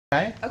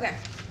Okay? Okay.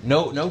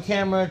 No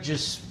camera,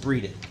 just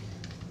read it.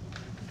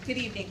 Good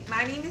evening.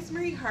 My name is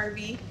Marie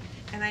Harvey,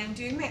 and I am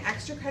doing my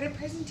extra credit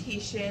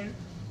presentation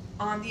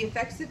on the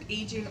effects of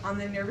aging on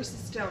the nervous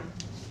system.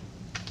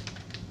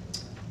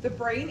 The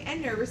brain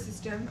and nervous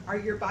system are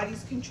your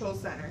body's control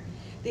center.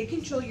 They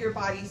control your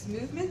body's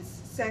movements,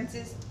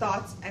 senses,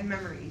 thoughts, and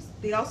memories.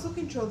 They also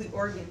control the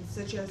organs,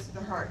 such as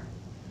the heart.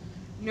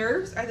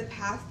 Nerves are the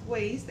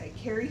pathways that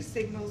carry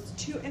signals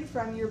to and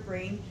from your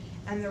brain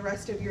and the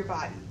rest of your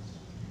body.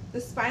 The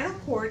spinal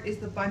cord is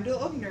the bundle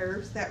of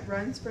nerves that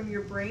runs from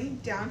your brain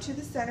down to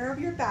the center of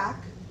your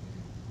back,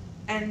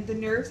 and the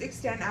nerves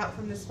extend out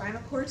from the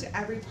spinal cord to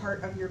every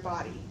part of your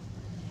body.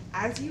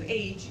 As you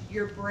age,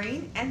 your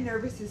brain and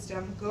nervous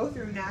system go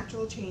through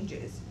natural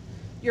changes.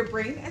 Your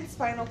brain and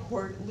spinal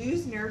cord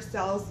lose nerve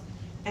cells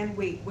and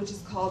weight, which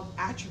is called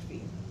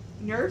atrophy.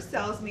 Nerve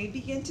cells may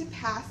begin to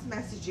pass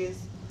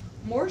messages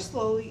more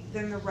slowly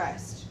than the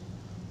rest.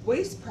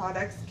 Waste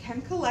products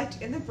can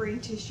collect in the brain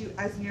tissue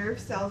as nerve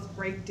cells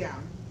break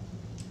down.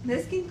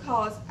 This can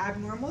cause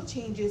abnormal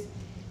changes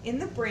in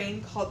the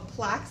brain called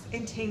plaques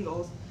and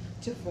tangles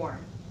to form.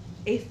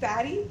 A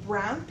fatty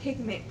brown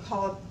pigment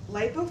called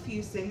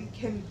lipofuscin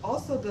can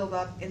also build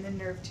up in the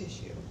nerve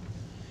tissue.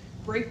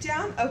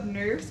 Breakdown of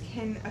nerves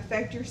can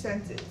affect your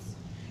senses.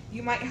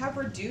 You might have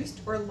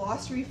reduced or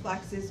lost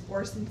reflexes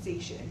or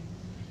sensation.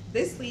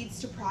 This leads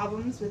to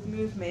problems with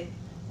movement,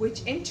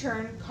 which in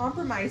turn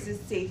compromises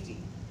safety.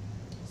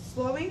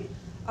 Slowing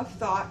of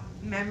thought,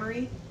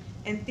 memory,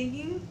 and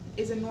thinking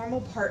is a normal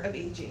part of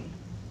aging.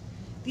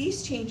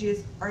 These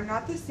changes are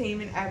not the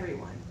same in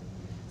everyone.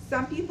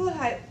 Some people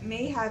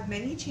may have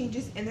many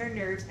changes in their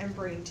nerves and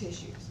brain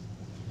tissues.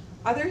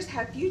 Others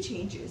have few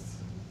changes.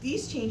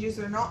 These changes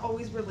are not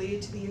always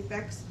related to the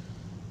effects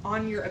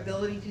on your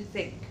ability to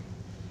think.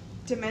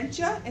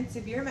 Dementia and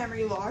severe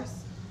memory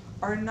loss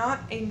are not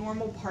a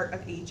normal part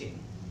of aging.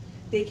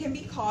 They can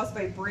be caused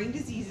by brain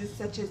diseases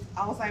such as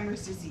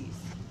Alzheimer's disease,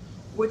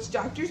 which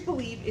doctors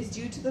believe is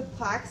due to the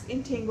plaques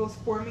and tangles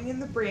forming in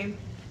the brain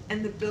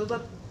and the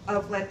buildup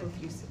of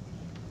lipofuscin.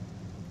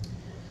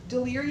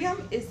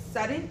 Delirium is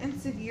sudden and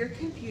severe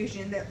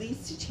confusion that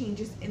leads to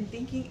changes in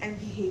thinking and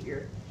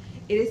behavior.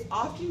 It is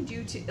often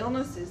due to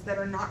illnesses that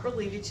are not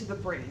related to the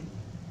brain.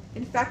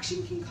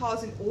 Infection can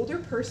cause an older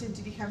person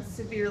to become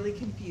severely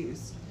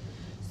confused.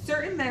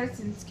 Certain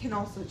medicines can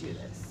also do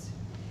this.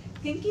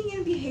 Thinking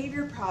and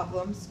behavior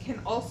problems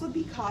can also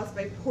be caused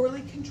by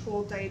poorly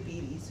controlled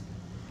diabetes.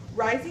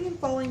 Rising and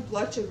falling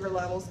blood sugar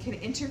levels can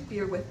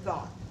interfere with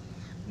thought.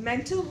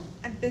 Mental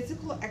and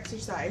physical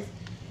exercise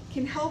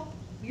can help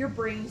your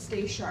brain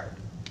stay sharp.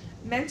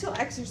 Mental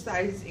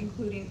exercises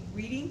including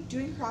reading,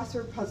 doing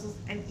crossword puzzles,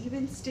 and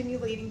even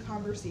stimulating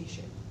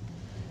conversation.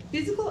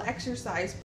 Physical exercise